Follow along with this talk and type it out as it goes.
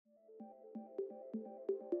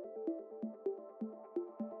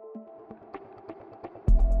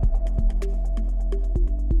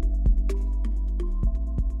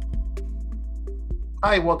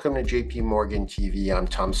Hi, welcome to JP Morgan TV. I'm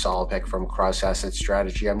Tom Solopek from Cross Asset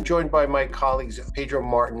Strategy. I'm joined by my colleagues Pedro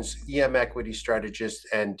Martins, EM Equity Strategist,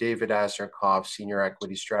 and David Aserkoff, Senior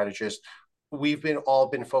Equity Strategist. We've all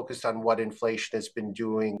been focused on what inflation has been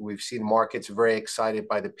doing. We've seen markets very excited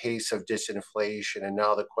by the pace of disinflation, and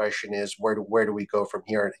now the question is, where do we go from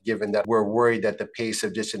here? Given that we're worried that the pace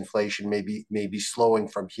of disinflation may be slowing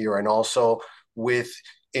from here, and also with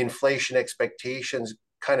inflation expectations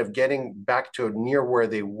kind of getting back to near where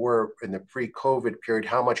they were in the pre-COVID period,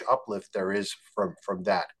 how much uplift there is from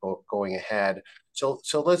that going ahead. So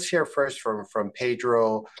let's hear first from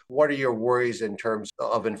Pedro. What are your worries in terms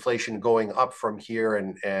of inflation going up from here?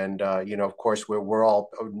 And of course, we're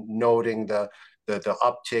all noting the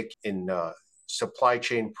uptick in supply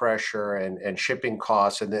chain pressure and shipping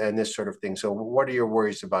costs and this sort of thing. So what are your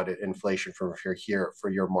worries about inflation from here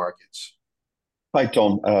for your markets? Hi,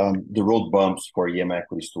 Tom. The road bumps for EM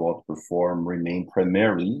equities to outperform remain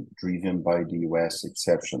primarily driven by the US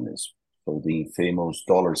exceptionalism. So the famous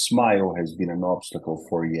dollar smile has been an obstacle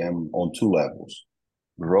for EM on two levels: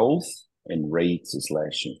 growth and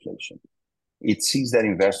rates/inflation. It seems that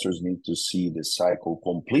investors need to see the cycle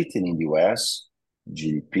completing in the US,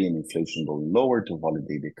 GDP and inflation going lower to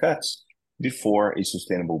validate the cuts before a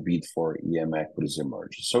sustainable bid for EM equities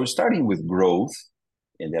emerges. So starting with growth,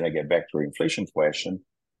 and then I get back to our inflation question.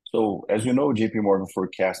 So as you know, JP Morgan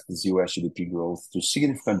forecasts US GDP growth to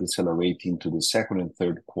significantly accelerate into the second and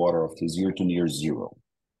third quarter of this year to near zero.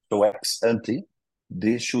 So ex ante,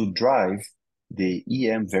 this should drive the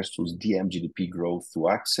EM versus DM GDP growth to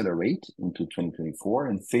accelerate into 2024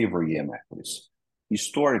 and favor EM equities.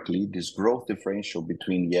 Historically, this growth differential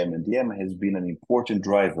between EM and DM has been an important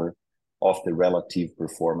driver of the relative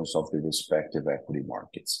performance of the respective equity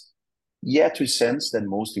markets. Yet we sense that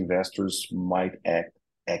most investors might act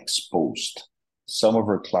exposed. Some of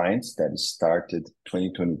our clients that started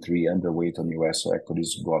 2023 underweight on US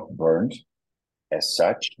equities got burned. As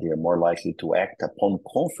such, they are more likely to act upon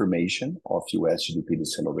confirmation of US GDP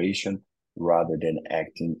deceleration rather than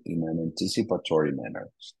acting in an anticipatory manner.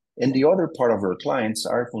 And the other part of our clients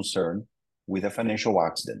are concerned with a financial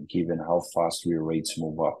accident, given how fast real rates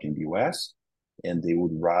move up in the US, and they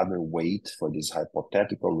would rather wait for this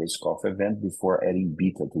hypothetical risk-off event before adding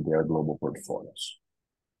beta to their global portfolios.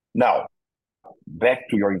 Now, back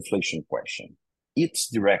to your inflation question. Its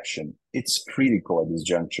direction, it's critical at this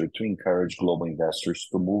juncture to encourage global investors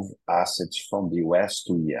to move assets from the US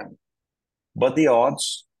to EM. But the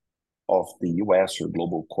odds of the US or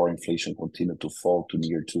global core inflation continue to fall to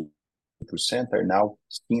near 2% are now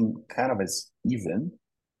seen kind of as even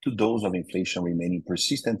to those of inflation remaining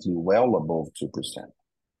persistently well above 2%.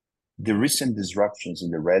 The recent disruptions in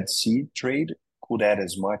the Red Sea trade could add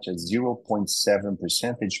as much as 0.7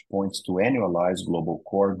 percentage points to annualized global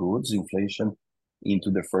core goods inflation into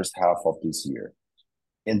the first half of this year.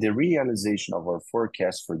 And the realization of our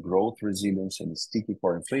forecast for growth, resilience, and sticky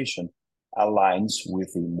core inflation aligns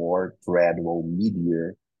with a more gradual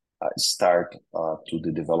mid-year start to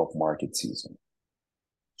the developed market season.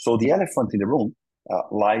 So the elephant in the room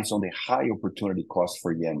lies on the high opportunity cost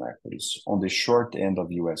for EM equities. On the short end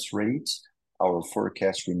of US rates, our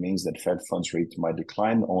forecast remains that Fed funds rate might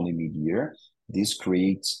decline only mid-year. This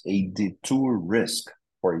creates a detour risk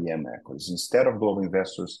for EM equities. Instead of global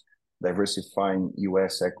investors diversifying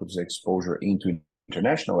US equities exposure into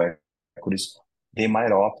international equities, they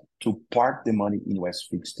might opt to park the money in US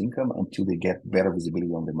fixed income until they get better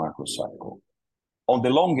visibility on the macro cycle. On the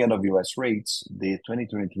long end of US rates, the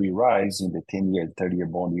 2023 rise in the 10-year and 30-year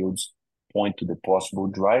bond yields point to the possible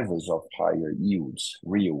drivers of higher yields,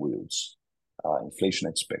 real yields. Inflation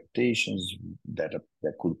expectations that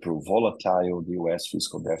could prove volatile, the US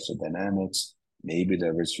fiscal deficit dynamics, maybe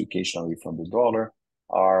diversification away from the dollar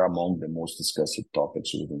are among the most discussed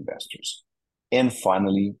topics with investors. And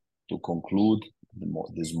finally, to conclude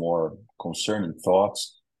these more concerning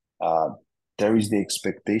thoughts, there is the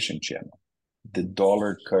expectation channel. The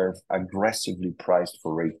dollar curve aggressively priced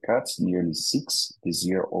for rate cuts, nearly 6 this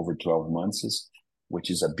year over 12 months,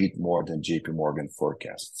 which is a bit more than JP Morgan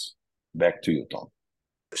forecasts. Back to you, Tom.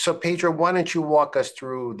 So Pedro, why don't you walk us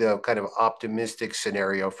through the kind of optimistic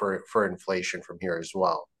scenario for inflation from here as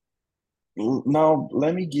well? Now,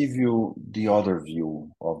 let me give you the other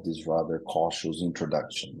view of this rather cautious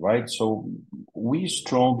introduction, right? So we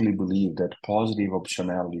strongly believe that positive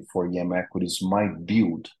optionality for EM equities might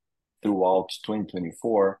build throughout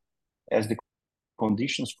 2024 as the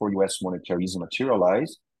conditions for US monetarism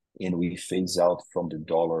materialize and we phase out from the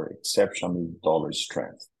dollar exceptionally dollar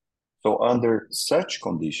strength. So under such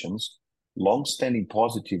conditions, long-standing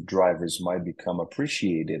positive drivers might become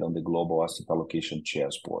appreciated on the global asset allocation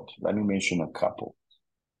chessboard. Let me mention a couple.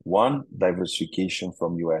 One, diversification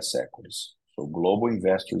from US equities. So global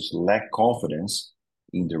investors lack confidence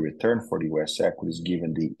in the return for the US equities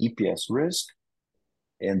given the EPS risk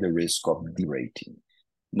and the risk of derating.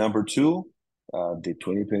 Number two, the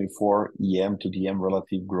 2024 EM to DM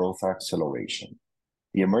relative growth acceleration.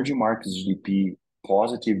 The emerging markets GDP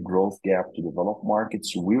positive growth gap to developed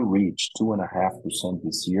markets will reach 2.5%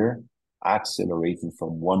 this year, accelerating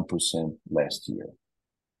from 1% last year.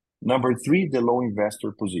 Number three, the low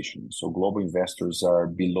investor position. So global investors are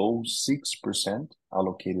below 6%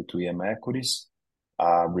 allocated to EM equities,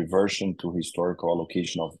 reversion to historical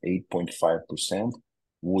allocation of 8.5%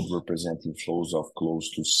 would represent inflows of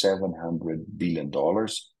close to $700 billion.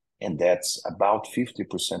 And that's about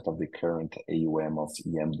 50% of the current AUM of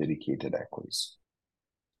EM dedicated equities.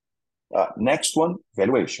 Next one,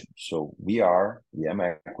 valuation. So we are, EM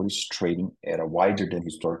equities, trading at a wider than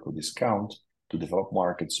historical discount to developed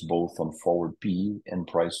markets, both on forward PE and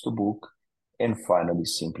price to book. And finally,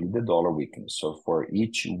 simply the dollar weakens. So for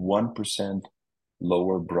each 1%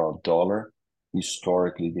 lower broad dollar,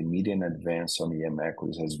 historically, the median advance on EM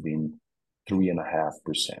equities has been 3.5%.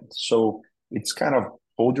 So it's kind of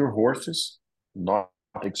hold your horses, not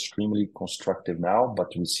extremely constructive now, but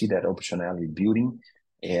we see that optionality building.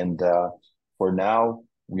 And for now,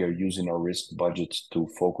 we are using our risk budgets to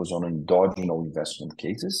focus on endogenous investment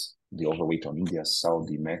cases, the overweight on India,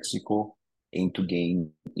 Saudi, Mexico, and to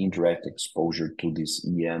gain indirect exposure to this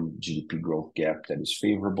EM GDP growth gap that is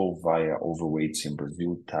favorable via overweights in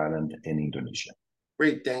Brazil, Thailand, and Indonesia.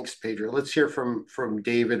 Great, thanks, Pedro. Let's hear from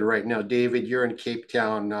David right now. David, you're in Cape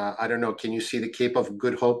Town. I don't know, can you see the Cape of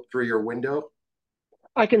Good Hope through your window?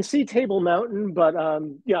 I can see Table Mountain, but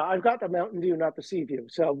yeah, I've got the mountain view, not the sea view.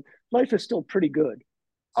 So life is still pretty good.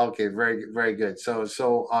 Okay, very good.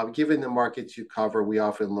 So given the markets you cover, we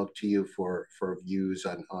often look to you for views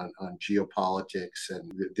on geopolitics,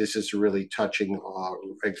 and this is really touching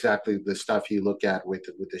exactly the stuff you look at with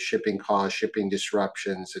the shipping costs, shipping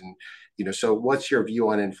disruptions, and So, what's your view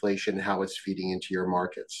on inflation and how it's feeding into your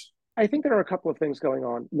markets? I think there are a couple of things going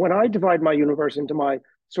on. When I divide my universe into my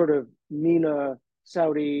sort of MENA,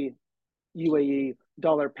 Saudi, UAE,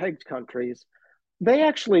 dollar pegged countries, they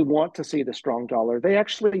actually want to see the strong dollar. They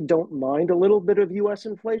actually don't mind a little bit of US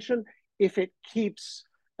inflation if it keeps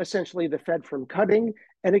essentially the Fed from cutting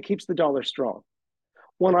and it keeps the dollar strong.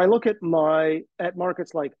 When I look at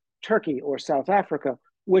markets like Turkey or South Africa,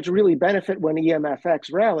 which really benefit when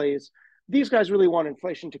EMFX rallies, these guys really want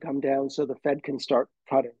inflation to come down so the Fed can start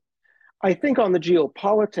cutting. I think on the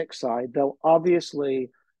geopolitics side, though,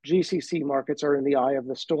 obviously GCC markets are in the eye of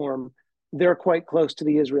the storm. They're quite close to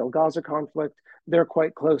the Israel-Gaza conflict. They're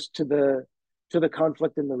quite close to the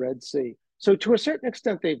conflict in the Red Sea. So to a certain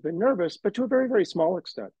extent, they've been nervous, but to a very, very small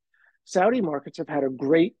extent. Saudi markets have had a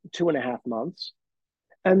great 2.5 months,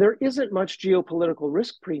 and there isn't much geopolitical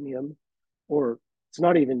risk premium, or it's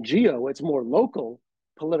not even geo, it's more local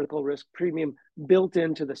political risk premium built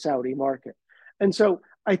into the Saudi market. And so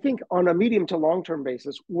I think on a medium to long-term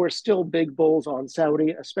basis, we're still big bulls on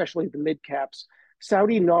Saudi, especially the mid caps.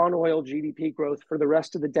 Saudi non-oil GDP growth for the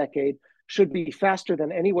rest of the decade should be faster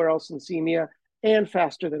than anywhere else in CEEMEA and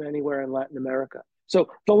faster than anywhere in Latin America. So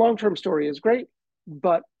the long-term story is great,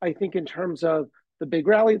 but I think in terms of the big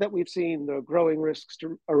rally that we've seen, the growing risks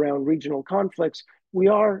around regional conflicts, we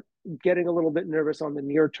are getting a little bit nervous on the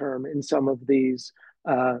near term in some of these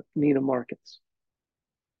MENA markets.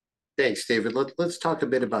 Thanks, David. Let's talk a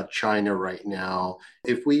bit about China right now.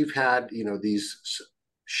 If we've had, these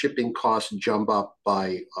shipping costs jump up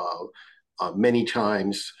by many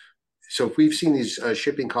times, so if we've seen these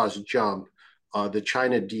shipping costs jump, the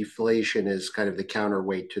China deflation is kind of the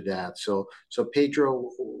counterweight to that. So Pedro,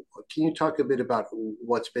 can you talk a bit about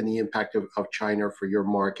what's been the impact of China for your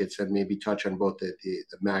markets, and maybe touch on both the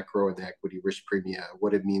macro and the equity risk premium,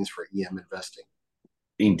 what it means for EM investing?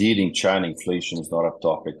 Indeed, in China, inflation is not a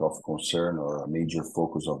topic of concern or a major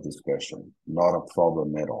focus of discussion, not a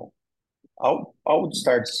problem at all. I would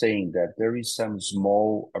start saying that there is some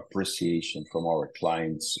small appreciation from our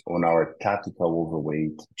clients on our tactical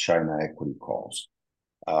overweight China equity calls.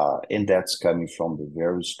 And that's coming from the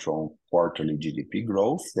very strong quarterly GDP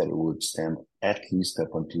growth that will extend at least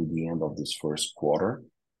up until the end of this first quarter,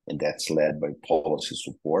 and that's led by policy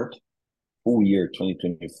support. Full year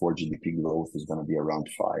 2024 GDP growth is going to be around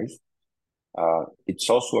 5. It's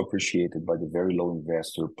also appreciated by the very low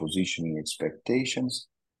investor positioning expectations,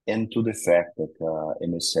 and to the fact that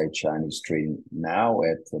MSCI China is trading now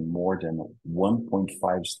at more than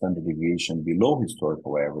 1.5 standard deviation below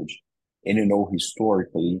historical average. And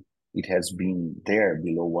historically, it has been there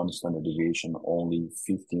below 1 standard deviation only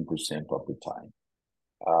 15% of the time.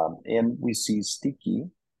 And we see sticky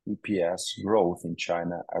EPS growth in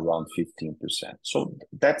China around 15%. So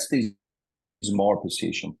that's the small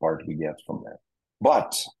appreciation part we get from that.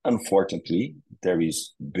 But unfortunately, there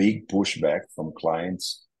is big pushback from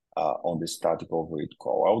clients on the static overweight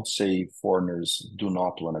call. I would say foreigners do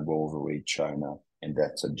not want to go overweight China, and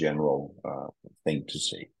that's a general thing to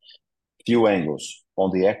say. Few angles.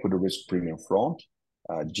 On the equity risk premium front,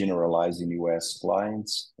 generalizing US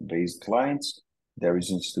based clients, there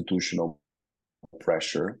is institutional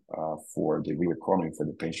pressure for the real economy, for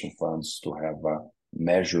the pension funds to have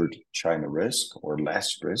measured China risk or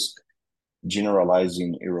less risk.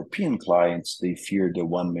 Generalizing European clients, they fear the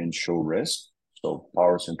one-man show risk. So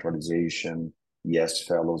power centralization, yes,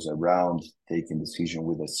 fellows around taking decision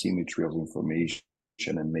with asymmetry of information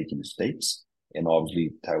and making mistakes. And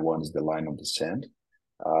obviously, Taiwan is the line of the sand.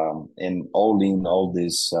 And all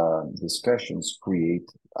these discussions create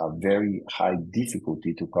a very high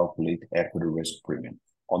difficulty to calculate equity risk premium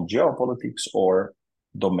on geopolitics or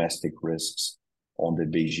domestic risks on the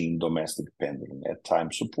Beijing domestic pendulum, at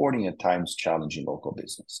times supporting, at times challenging local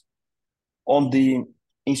business. On the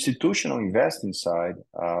institutional investing side,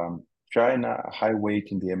 China, high weight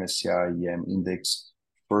in the MSCI EM index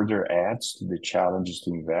further adds to the challenges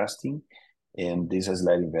to investing, and this has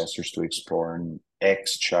led investors to explore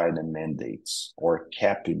ex-China mandates or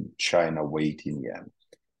capping China weight in EM.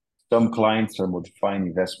 Some clients are modifying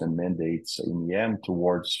investment mandates in EM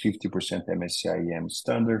towards 50% MSCI EM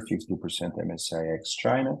standard, 50% MSCI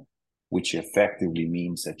ex-China, which effectively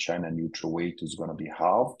means that China neutral weight is going to be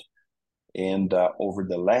halved. And over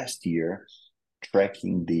the last year,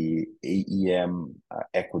 tracking the AEM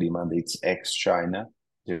equity mandates ex-China,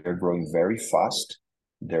 they're growing very fast.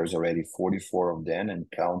 There's already 44 of them and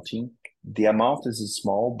counting. The amount is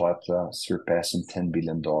small, but surpassing $10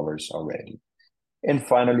 billion already. And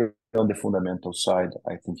finally, on the fundamental side,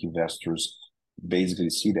 I think investors basically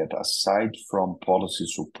see that aside from policy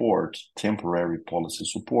support, temporary policy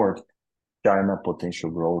support, China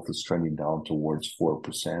potential growth is trending down towards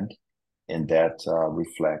 4%. And that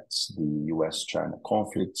reflects the US-China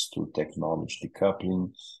conflicts through technology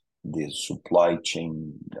decoupling, the supply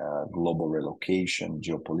chain, global relocation,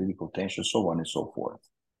 geopolitical tension, so on and so forth.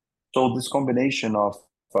 So this combination of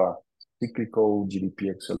cyclical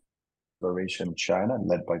GDP acceleration in China,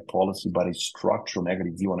 led by policy, but a structural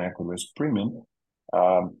negative view on equity risk premium,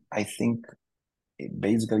 I think it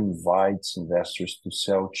basically invites investors to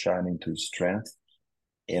sell China into strength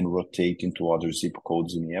and rotate into other zip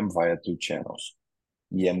codes in EM via two channels.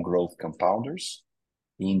 EM growth compounders,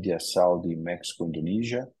 India, Saudi, Mexico,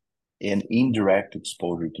 Indonesia, and indirect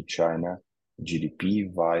exposure to China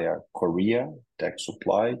GDP via Korea, tech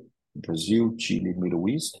supply, Brazil, Chile, Middle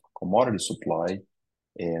East, commodity supply,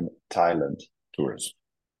 and Thailand, tourism.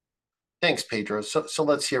 Thanks, Pedro. So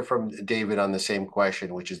let's hear from David on the same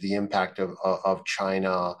question, which is the impact of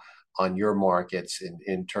China on your markets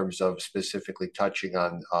in terms of specifically touching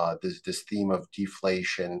on this theme of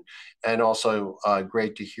deflation, and also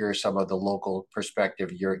great to hear some of the local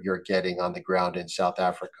perspective you're getting on the ground in South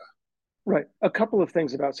Africa. Right. A couple of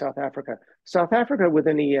things about South Africa. South Africa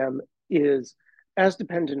within EM is as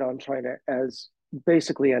dependent on China as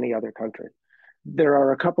basically any other country. There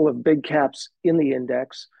are a couple of big caps in the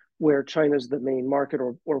index where China's the main market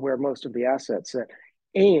or where most of the assets sit.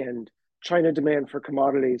 And China demand for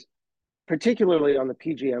commodities, particularly on the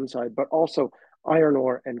PGM side, but also iron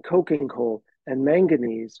ore and coking coal and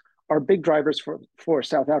manganese are big drivers for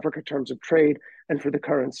South Africa in terms of trade and for the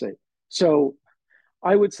currency. So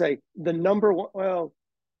I would say the number one, well,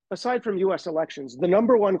 aside from US elections, the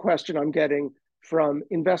number one question I'm getting from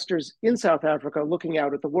investors in South Africa looking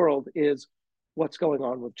out at the world is what's going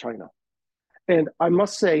on with China. And I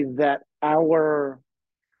must say that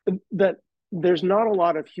there's not a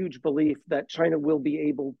lot of huge belief that China will be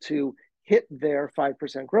able to hit their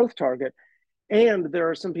 5% growth target. And there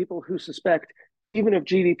are some people who suspect even if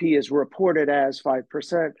GDP is reported as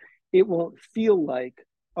 5%, it won't feel like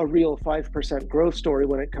a real 5% growth story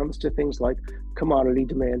when it comes to things like commodity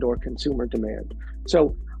demand or consumer demand.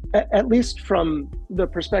 So at least from the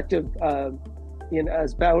perspective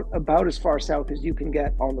about as far south as you can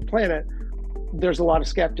get on the planet, there's a lot of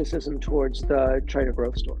skepticism towards the China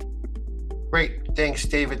growth story. Great. Thanks,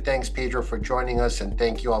 David. Thanks, Pedro, for joining us. And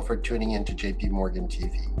thank you all for tuning in to JP Morgan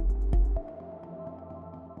TV.